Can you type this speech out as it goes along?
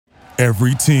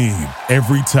Every team,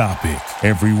 every topic,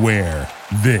 everywhere.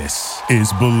 This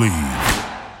is Believe.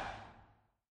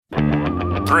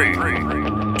 3, 2,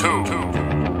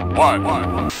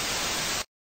 1.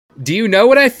 Do you know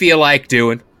what I feel like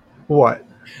doing? What?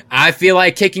 I feel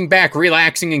like kicking back,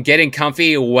 relaxing, and getting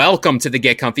comfy. Welcome to the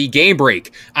Get Comfy Game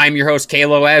Break. I'm your host,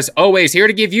 Kalo, as always, here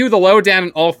to give you the lowdown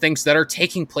on all things that are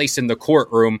taking place in the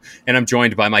courtroom, and I'm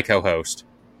joined by my co-host.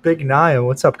 Big Nia,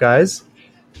 what's up, guys?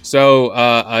 So,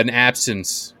 an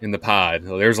absence in the pod.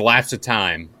 There's a lapse of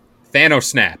time. Thanos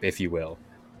snap, if you will.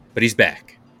 But he's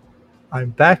back. I'm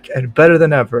back and better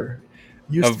than ever.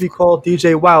 Used to be called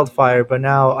DJ Wildfire, but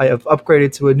now I have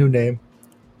upgraded to a new name.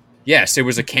 Yes, it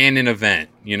was a canon event,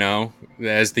 you know,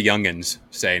 as the youngins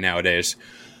say nowadays.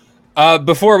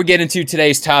 Before we get into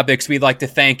today's topics, we'd like to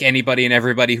thank anybody and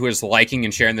everybody who is liking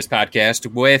and sharing this podcast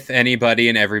with anybody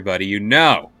and everybody you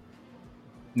know.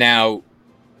 Now,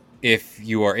 if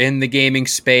you are in the gaming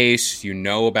space, you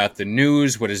know about the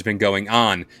news, what has been going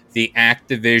on, the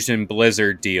Activision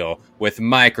Blizzard deal with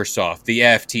Microsoft, the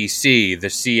FTC, the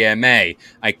CMA.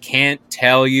 I can't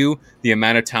tell you the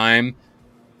amount of time,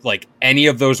 like any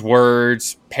of those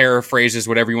words, paraphrases,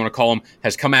 whatever you want to call them,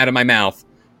 has come out of my mouth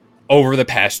over the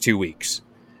past 2 weeks.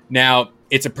 Now,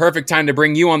 it's a perfect time to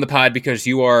bring you on the pod because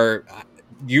you are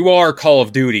Call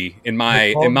of Duty in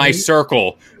my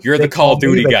circle. You're the Call of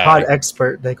Duty guy. COD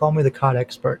expert. They call me the COD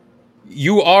expert.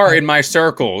 You are in my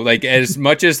circle. Like, as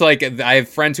much as like I have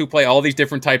friends who play all these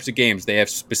different types of games. They have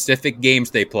specific games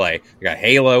they play. I got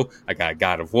Halo. I got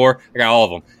God of War. I got all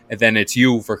of them. And then it's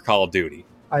you for Call of Duty.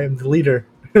 I am the leader.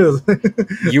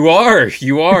 You are.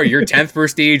 You're 10th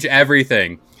prestige,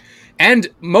 everything. And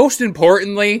most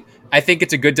importantly, I think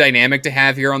it's a good dynamic to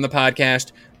have here on the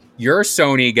podcast. You're a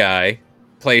Sony guy,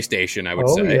 PlayStation, I would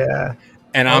say. Yeah.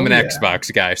 And I'm an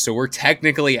Xbox guy. So we're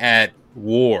technically at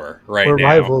war right now. We're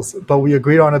rivals, but we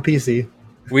agreed on a PC.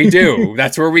 We do.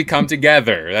 That's where we come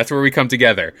together.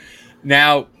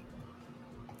 Now,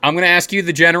 I'm going to ask you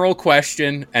the general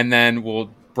question, and then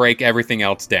we'll break everything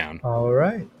else down. All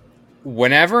right.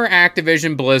 Whenever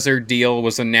Activision Blizzard deal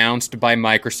was announced by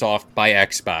Microsoft by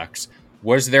Xbox,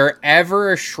 was there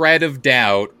ever a shred of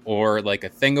doubt or like a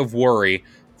thing of worry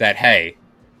that, hey,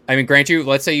 I mean, grant you,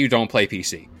 let's say you don't play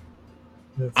PC.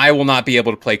 I will not be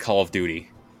able to play Call of Duty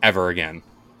ever again.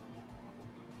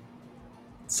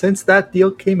 Since that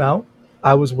deal came out,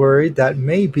 I was worried that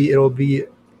maybe it'll be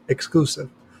exclusive.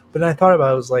 But then I thought about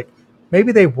it, I was like,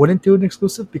 maybe they wouldn't do an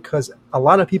exclusive because a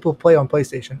lot of people play on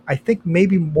PlayStation. I think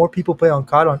maybe more people play on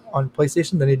COD on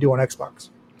PlayStation than they do on Xbox.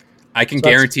 I can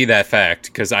guarantee that fact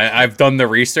because I've done the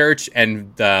research,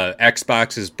 and the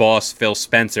Xbox's boss, Phil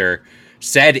Spencer,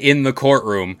 said in the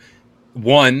courtroom,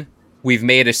 one, we've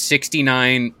made a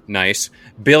 $69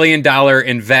 billion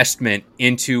investment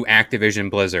into Activision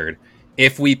Blizzard.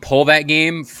 If we pull that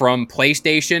game from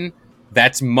PlayStation,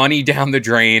 that's money down the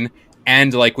drain.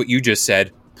 And like what you just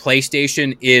said,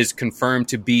 PlayStation is confirmed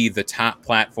to be the top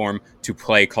platform to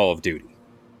play Call of Duty.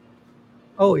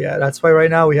 Oh yeah, that's why right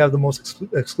now we have the most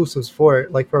exclusives for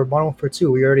it. Like for Modern Warfare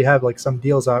 2, we already have like some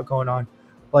deals out going on.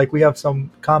 Like we have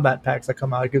some combat packs that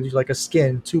come out. It gives you like a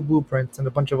skin, 2 blueprints, and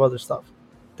a bunch of other stuff.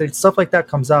 Stuff like that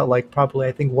comes out like probably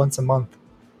I think once a month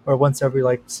or once every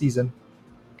like season.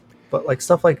 But like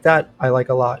stuff like that I like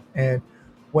a lot. And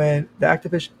when the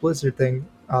Activision Blizzard thing,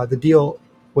 the deal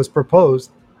was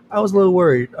proposed, I was a little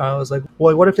worried. I was like,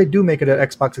 well, what if they do make it an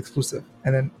Xbox exclusive?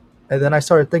 And then I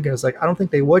started thinking, it's like, I don't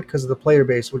think they would because the player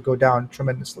base would go down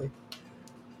tremendously.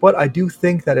 But I do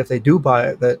think that if they do buy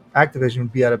it, that Activision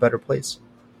would be at a better place.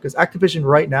 Because Activision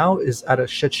right now is at a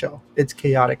shit show. It's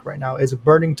chaotic right now. It's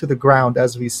burning to the ground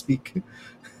as we speak.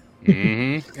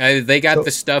 Mm-hmm. They got the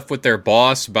stuff with their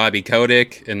boss, Bobby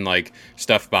Kotick, and like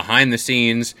stuff behind the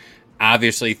scenes.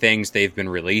 Obviously, things they've been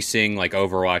releasing, like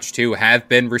Overwatch 2, have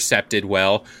been received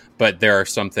well. But there are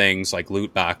some things like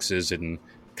loot boxes and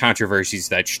controversies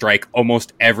that strike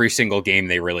almost every single game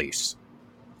they release.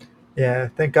 Yeah,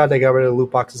 thank God they got rid of the loot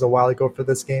boxes a while ago for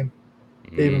this game.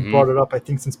 They even brought it up, I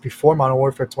think, since before Modern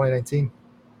Warfare 2019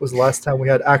 was the last time we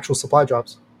had actual supply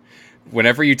drops.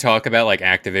 Whenever you talk about like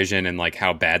Activision and like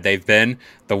how bad they've been,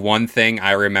 the one thing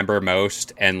I remember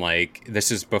most, and like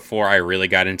this is before I really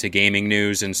got into gaming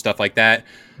news and stuff like that,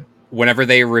 whenever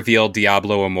they revealed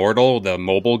Diablo Immortal, the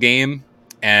mobile game,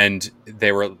 and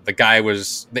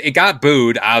it got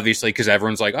booed, obviously, because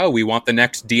everyone's like, oh, we want the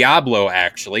next Diablo,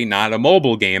 actually, not a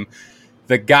mobile game.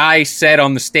 The guy said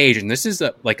on the stage, and this is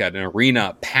like an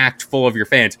arena packed full of your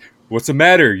fans, what's the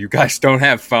matter? You guys don't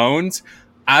have phones?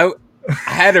 I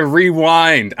had to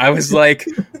rewind. I was like,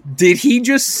 did he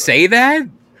just say that?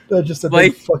 I just said,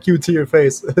 like, fuck you to your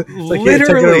face. It's like, literally. yeah, take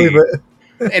it or leave it.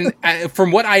 And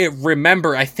from what I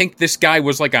remember, I think this guy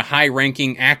was like a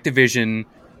high-ranking Activision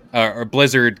or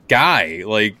Blizzard guy.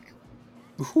 Like,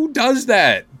 who does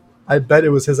that? I bet it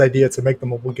was his idea to make the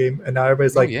mobile game, and now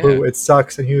everybody's Oh, like, yeah. "Boo, it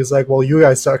sucks," and he was like, "Well, you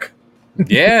guys suck."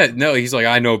 Yeah, no, he's like,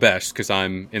 I know best because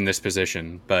I'm in this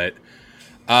position. But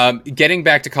getting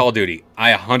back to Call of Duty,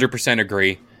 I 100%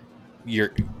 agree.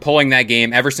 You're pulling that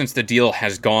game ever since the deal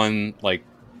has gone like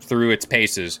through its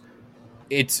paces.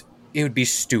 It would be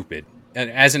stupid.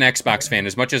 As an Xbox fan,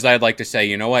 as much as I'd like to say,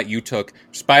 you know what, you took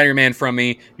Spider-Man from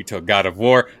me, you took God of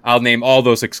War, I'll name all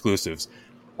those exclusives.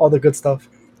 All the good stuff.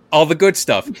 All the good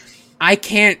stuff. I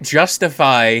can't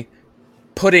justify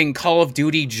putting Call of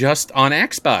Duty just on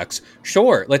Xbox.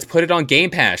 Sure, let's put it on Game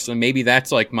Pass. So maybe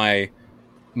that's like my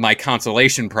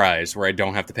consolation prize where I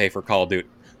don't have to pay for Call of Duty.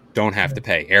 Don't have to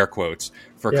pay, air quotes,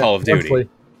 for Call of Duty. Monthly.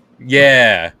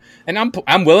 Yeah. And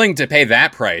I'm willing to pay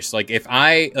that price. Like if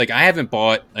I haven't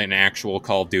bought an actual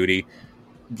Call of Duty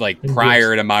like In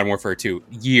prior years. to Modern Warfare 2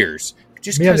 years.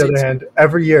 Just Me, on the other hand,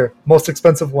 every year, most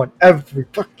expensive one, every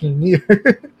fucking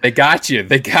year. they got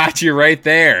you right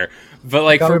there. But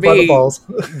like Got for me by the me, balls.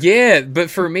 yeah,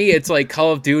 but for me it's like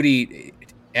Call of Duty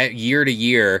at year to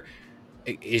year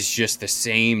is just the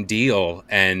same deal,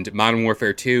 and Modern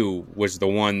Warfare 2 was the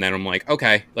one that I'm like,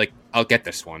 okay, like I'll get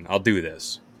this one. I'll do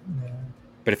this. Yeah.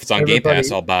 But if it's on Game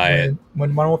Pass, I'll buy it.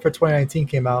 When Modern Warfare 2019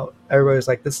 came out, everybody was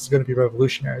like, "This is going to be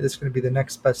revolutionary. This is going to be the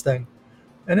next best thing,"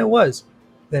 and it was.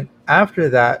 Then after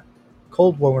that,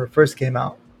 Cold War, when it first came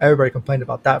out, everybody complained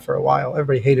about that for a while.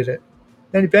 Everybody hated it.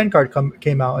 Then Vanguard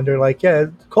came out, and they're like, "Yeah,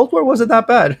 Cold War wasn't that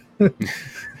bad."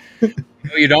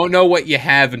 You don't know what you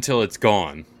have until it's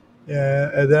gone.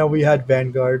 Yeah, and then we had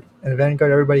Vanguard, and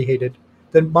Vanguard everybody hated.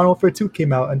 Then Modern Warfare 2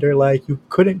 came out, and they're like, "You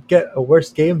couldn't get a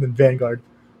worse game than Vanguard."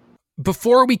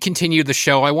 Before we continue the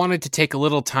show, I wanted to take a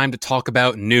little time to talk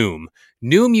about Noom.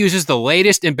 Noom uses the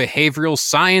latest in behavioral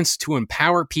science to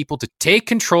empower people to take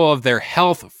control of their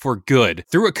health for good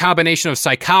through a combination of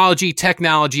psychology,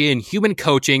 technology, and human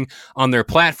coaching on their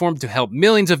platform to help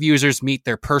millions of users meet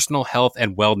their personal health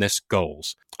and wellness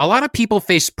goals. A lot of people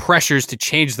face pressures to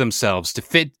change themselves to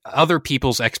fit other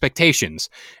people's expectations,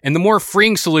 and the more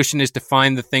freeing solution is to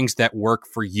find the things that work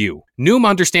for you. Noom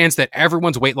understands that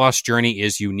everyone's weight loss journey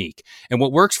is unique, and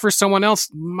what works for someone else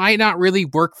might not really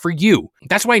work for you.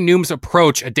 That's why Noom's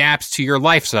approach adapts to your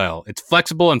lifestyle. It's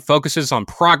flexible and focuses on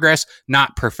progress,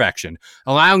 not perfection,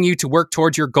 allowing you to work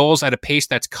towards your goals at a pace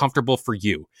that's comfortable for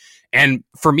you. And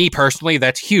for me personally,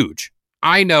 that's huge.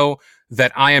 I know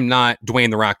that I am not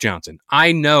Dwayne The Rock Johnson.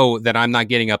 I know that I'm not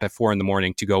getting up at 4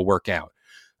 a.m. to go work out.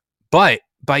 But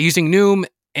by using Noom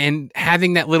and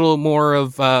having that little more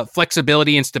of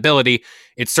flexibility and stability,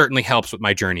 it certainly helps with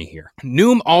my journey here.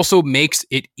 Noom also makes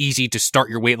it easy to start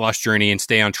your weight loss journey and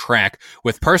stay on track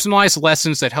with personalized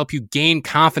lessons that help you gain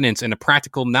confidence and a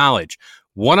practical knowledge,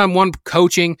 one-on-one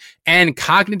coaching, and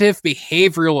cognitive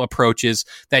behavioral approaches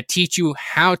that teach you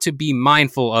how to be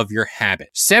mindful of your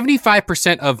habits.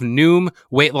 75% of Noom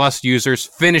weight loss users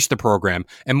finished the program,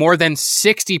 and more than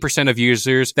 60% of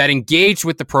users that engaged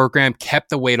with the program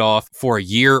kept the weight off for a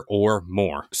year or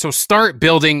more. So start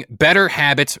building better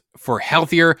habits for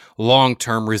healthier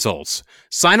long-term results.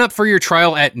 Sign up for your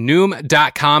trial at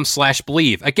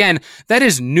Noom.com/believe. Again, that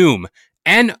is Noom,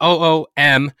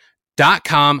 Noom.com/believe.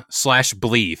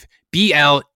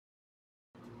 BL.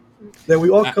 Then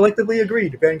we all collectively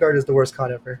agreed Vanguard is the worst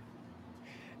COD ever.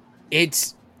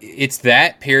 It's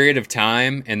that period of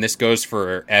time, and this goes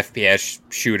for FPS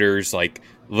shooters like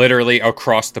literally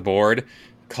across the board.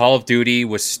 Call of Duty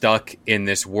was stuck in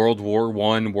this World War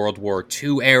I, World War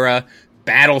II era.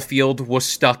 Battlefield was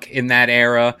stuck in that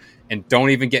era. And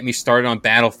don't even get me started on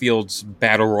Battlefield's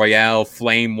Battle Royale,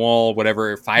 Flame Wall,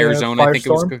 whatever, Firezone, I think it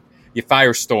was. Yeah,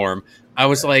 Firestorm. I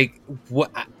was like,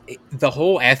 what? The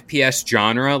whole FPS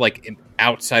genre, like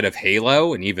outside of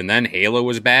Halo, and even then Halo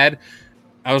was bad.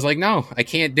 I was like, no, I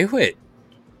can't do it.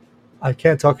 I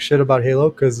can't talk shit about Halo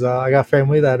because I got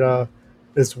family that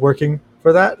is working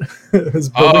for that. Is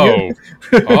building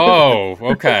it.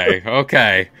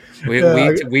 Okay.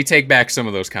 We take back some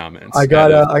of those comments. I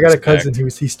got a cousin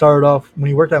he started off when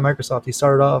he worked at Microsoft. He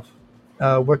started off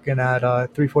working at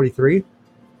 343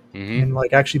 and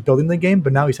like actually building the game,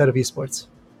 but now he's head of esports.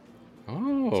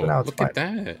 Oh, so now look at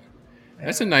that!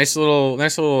 That's a nice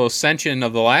little ascension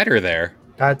of the ladder there.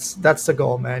 That's the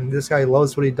goal, man. This guy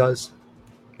loves what he does.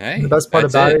 Hey, and the best part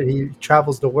about it, he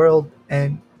travels the world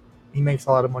and he makes a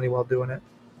lot of money while doing it.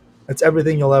 It's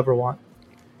everything you'll ever want.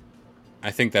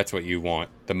 I think that's what you want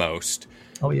the most.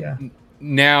 Oh, yeah.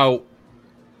 Now,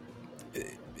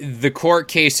 the court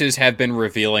cases have been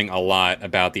revealing a lot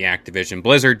about the Activision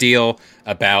Blizzard deal,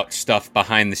 about stuff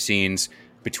behind the scenes.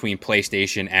 between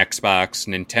PlayStation, Xbox.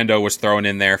 Nintendo was thrown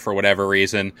in there for whatever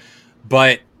reason.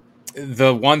 But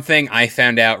the one thing I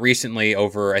found out recently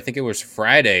over, I think it was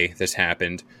Friday this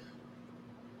happened,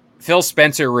 Phil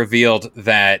Spencer revealed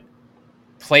that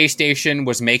PlayStation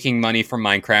was making money from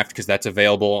Minecraft because that's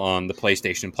available on the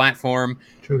PlayStation platform.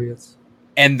 True, yes.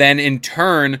 And then in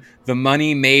turn, the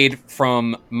money made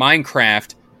from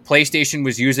Minecraft, PlayStation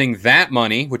was using that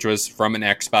money, which was from an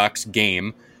Xbox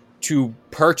game, to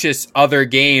purchase other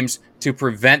games to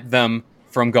prevent them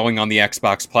from going on the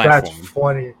Xbox platform. That's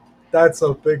funny. That's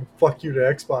a big fuck you to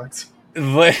Xbox.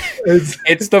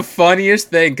 It's the funniest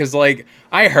thing because, like,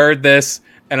 I heard this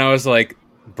and I was like,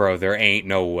 bro, there ain't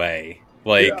no way.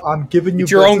 Like, yeah, I'm giving you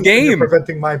your own game, you're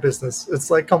preventing my business. It's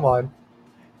like, come on.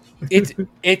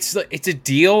 It's a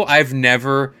deal I've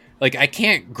never, like, I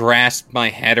can't grasp my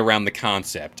head around the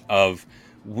concept of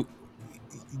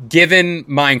given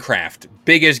Minecraft,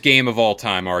 biggest game of all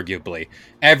time, arguably.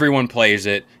 Everyone plays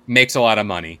it, makes a lot of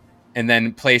money. And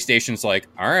then PlayStation's like,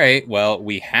 all right, well,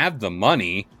 we have the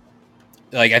money.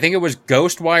 Like, I think it was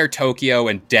Ghostwire Tokyo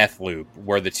and Deathloop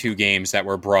were the two games that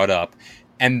were brought up.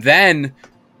 And then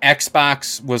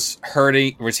Xbox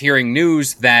was hearing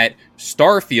news that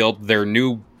Starfield, their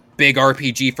new big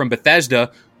RPG from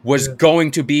Bethesda, was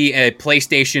going to be a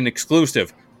PlayStation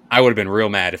exclusive. I would have been real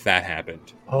mad if that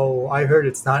happened. Oh, I heard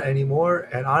it's not anymore,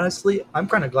 and honestly, I'm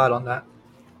kind of glad on that.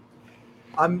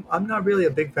 I'm not really a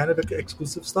big fan of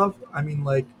exclusive stuff. I mean,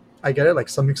 like, I get it. Like,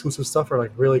 some exclusive stuff are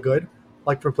like really good.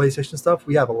 Like for PlayStation stuff,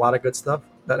 we have a lot of good stuff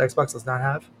that Xbox does not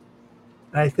have.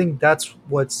 And I think that's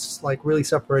what's like really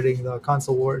separating the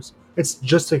console wars. It's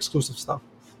just exclusive stuff.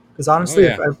 Because honestly,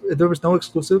 if there was no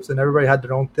exclusives and everybody had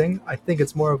their own thing, I think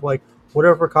it's more of like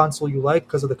whatever console you like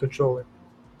because of the controller.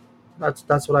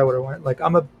 That's what I would have went. Like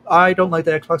I don't like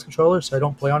the Xbox controller, so I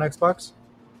don't play on Xbox.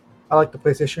 I like the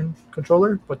PlayStation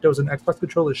controller, but there was an Xbox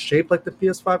controller shaped like the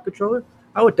PS5 controller.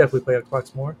 I would definitely play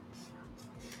Xbox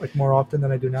more often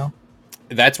than I do now.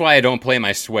 That's why I don't play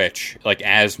my Switch like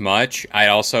as much. I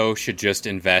also should just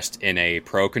invest in a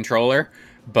Pro controller,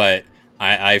 but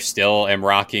I still am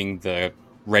rocking the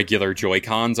regular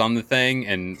Joy-Cons on the thing,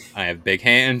 and I have big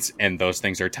hands, and those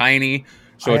things are tiny.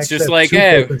 So it's just like,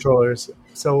 hey, controllers.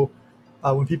 So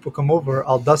when people come over,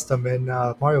 I'll dust them in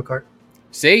Mario Kart.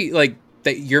 See, like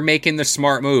that, you're making the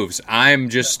smart moves. I'm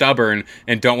just stubborn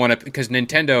and don't want to, because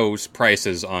Nintendo's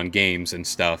prices on games and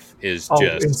stuff is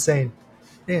just insane.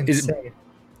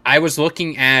 I was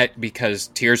looking at, because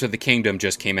Tears of the Kingdom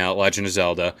just came out, Legend of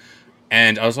Zelda,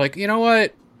 and I was like, you know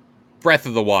what? Breath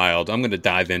of the Wild, I'm going to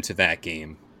dive into that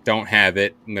game. Don't have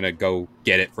it. I'm going to go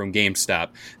get it from GameStop.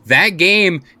 That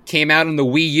game came out on the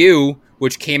Wii U,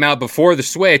 which came out before the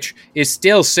Switch, is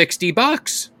still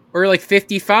 $60 or like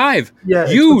 $55. Yeah,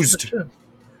 used.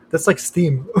 That's like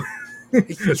Steam.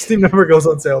 Steam never goes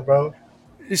on sale, bro.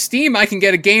 Steam, I can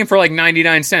get a game for like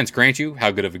 99 cents. Grant you, how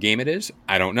good of a game it is,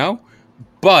 I don't know.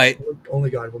 But only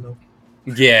God will know.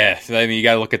 Yeah, I mean, you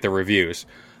got to look at the reviews.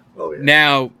 Oh, yeah.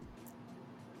 Now,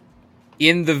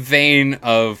 in the vein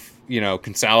of,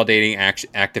 consolidating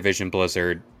Activision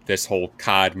Blizzard, this whole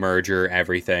COD merger,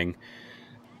 everything,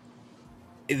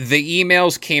 the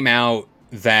emails came out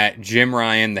that Jim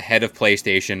Ryan, the head of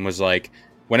PlayStation, was like,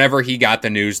 whenever he got the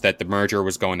news that the merger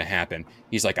was going to happen,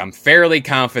 he's like, I'm fairly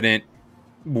confident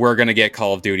we're going to get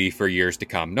Call of Duty for years to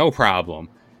come. No problem.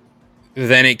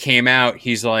 Then it came out,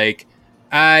 he's like,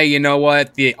 you know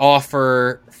what? The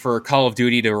offer for Call of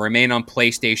Duty to remain on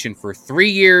PlayStation for 3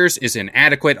 years is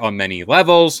inadequate on many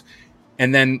levels.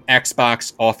 And then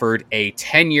Xbox offered a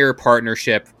 10-year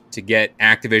partnership to get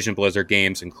Activision Blizzard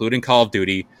games, including Call of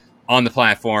Duty, on the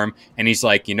platform. And he's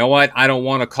like, you know what? I don't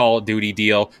want a Call of Duty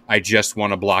deal. I just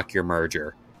want to block your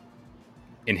merger.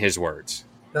 In his words.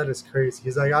 That is crazy.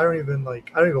 He's like, I don't even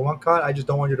want COD. I just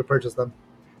don't want you to purchase them.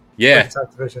 Yeah. It's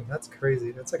Activision. That's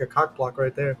crazy. That's like a cock block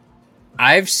right there.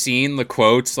 I've seen the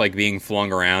quotes like being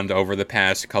flung around over the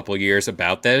past couple of years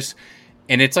about this,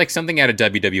 and it's like something out of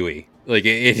WWE. Like,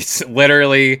 it's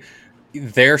literally,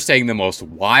 they're saying the most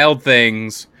wild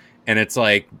things, and it's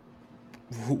like,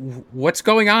 what's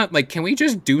going on? Like, can we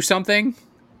just do something?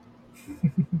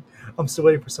 I'm still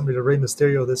waiting for somebody to Rey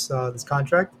Mysterio this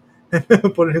contract and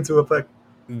put it into effect.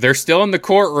 They're still in the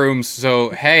courtrooms,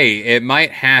 so hey, it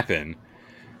might happen.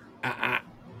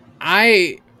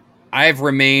 I've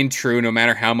remained true, no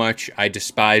matter how much I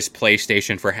despise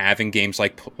PlayStation for having games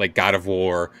like God of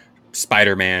War,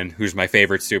 Spider-Man, who's my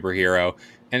favorite superhero,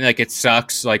 and like it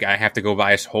sucks. Like I have to go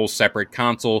buy a whole separate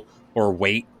console or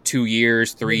wait 2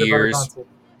 years, 3 years.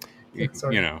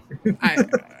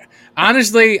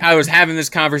 Honestly, I was having this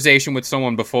conversation with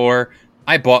someone before.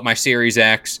 I bought my Series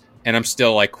X, and I'm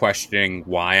still like questioning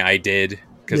why I did.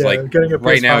 because like getting a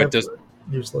right now PS5 it does.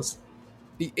 useless.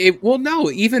 Well, no,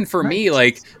 even for me,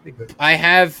 like It's pretty good.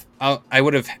 I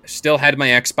would have still had my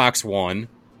Xbox One,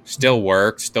 still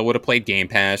worked, still would have played Game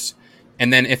Pass,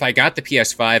 and then if I got the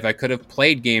PS5, I could have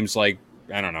played games like,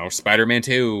 I don't know, Spider-Man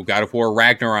 2, God of War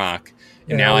Ragnarok,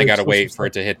 and now I got to wait for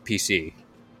it to hit PC.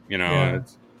 You know, Yeah.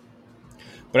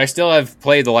 but I still have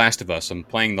played The Last of Us. I'm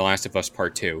playing The Last of Us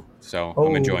Part 2, so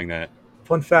I'm enjoying that.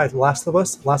 Fun fact: Last of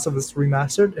Us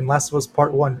Remastered, and Last of Us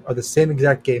Part 1 are the same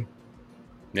exact game,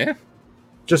 Yeah.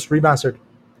 just remastered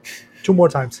 2 more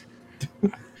times.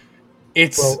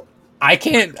 It's Well, I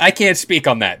can't speak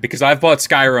on that because I've bought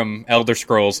Skyrim Elder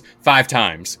Scrolls 5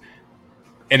 times,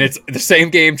 and it's the same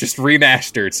game just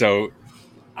remastered. So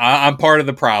I'm part of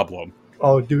the problem.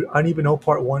 oh, dude, I didn't even know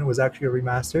Part 1 was actually a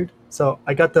remastered. So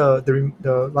I got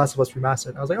the Last of Us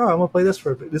remastered. I was like, oh, I'm gonna play this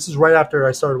for a bit. This is right after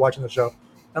I started watching the show.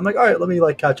 I'm like, all right, let me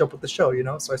like catch up with the show, you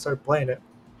know. So I started playing it,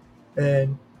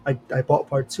 and I bought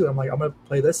Part 2. I'm like, I'm gonna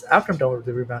play this after I'm done with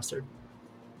the remastered.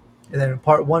 And then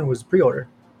Part 1 was pre-order.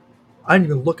 I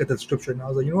didn't even look at the description. I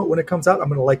was like, you know what? When it comes out, I'm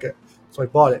gonna like it. So I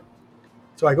bought it.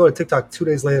 So I go to TikTok 2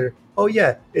 days later. Oh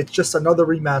yeah, it's just another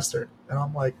remaster. And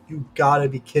I'm like, you gotta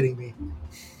be kidding me.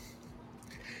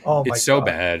 Oh my It's so God.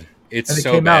 bad. It's And it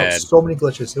so came bad. out so many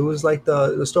glitches. It was like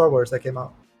the Star Wars that came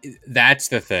out. That's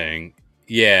the thing.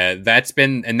 Yeah,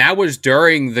 that was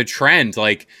during the trend.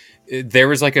 Like, there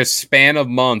was like a span of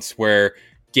months where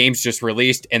games just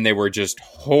released and they were just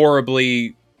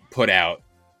horribly put out.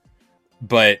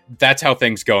 But that's how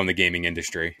things go in the gaming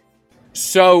industry.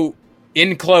 So,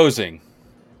 in closing,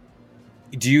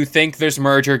 do you think this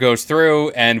merger goes through,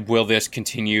 and will this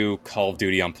continue Call of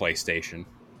Duty on PlayStation?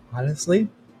 Honestly,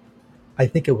 I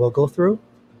think it will go through.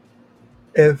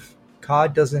 If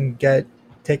COD doesn't get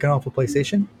taken off of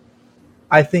PlayStation,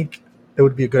 I think it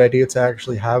would be a good idea to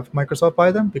actually have Microsoft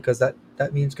buy them, because that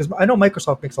means, because I know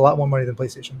Microsoft makes a lot more money than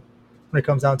PlayStation when it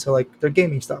comes down to like their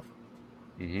gaming stuff.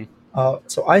 Mm-hmm.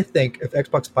 So I think if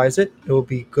Xbox buys it, it will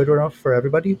be good enough for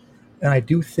everybody. And I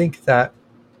do think that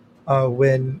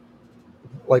when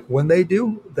they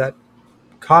do that,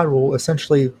 COD will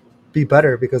essentially be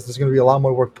better, because there's going to be a lot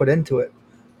more work put into it.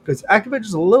 Because Activision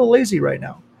is a little lazy right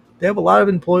now. They have a lot of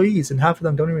employees, and half of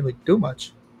them don't even really do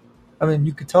much. I mean,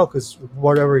 you could tell, because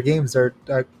whatever games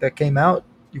that came out,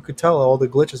 you could tell all the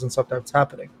glitches and stuff that's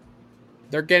happening.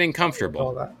 They're getting All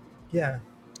comfortable. that, yeah.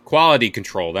 Quality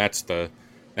control, that's the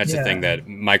Yeah. thing that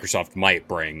Microsoft might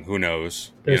bring. Who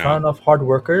knows? There's not enough hard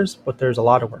workers, but there's a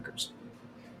lot of workers.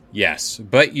 Yes,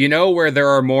 but you know where there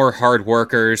are more hard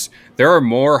workers? There are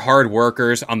more hard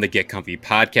workers on the Get Comfy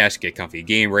podcast, Get Comfy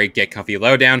Game Rate, Get Comfy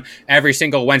Lowdown, every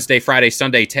single Wednesday, Friday,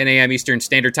 Sunday, 10 a.m. Eastern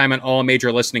Standard Time on all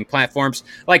major listening platforms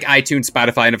like iTunes,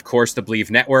 Spotify, and of course the Believe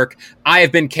Network. I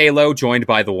have been Kalo, joined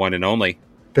by the one and only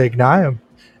Big Niam.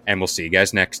 and we'll see you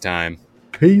guys next time.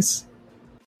 Peace.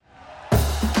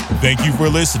 Thank you for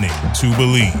listening to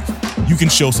Believe. You can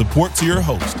show support to your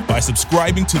host by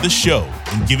subscribing to the show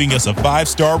and giving us a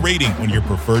 5-star rating on your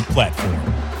preferred platform.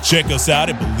 Check us out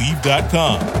at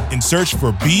Believe.com and search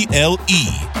for BLEAV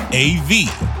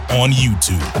on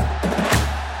YouTube.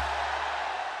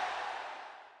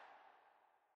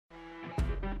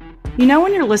 You know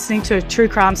when you're listening to a true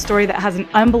crime story that has an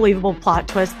unbelievable plot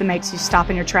twist that makes you stop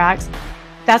in your tracks?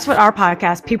 That's what our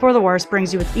podcast, People Are the Worst,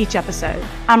 brings you with each episode.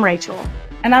 I'm Rachel.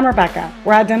 And I'm Rebecca.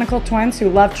 We're identical twins who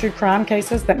love true crime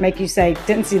cases that make you say,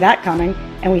 didn't see that coming,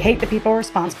 and we hate the people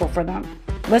responsible for them.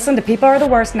 Listen to People Are the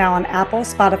Worst now on Apple,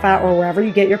 Spotify, or wherever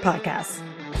you get your podcasts.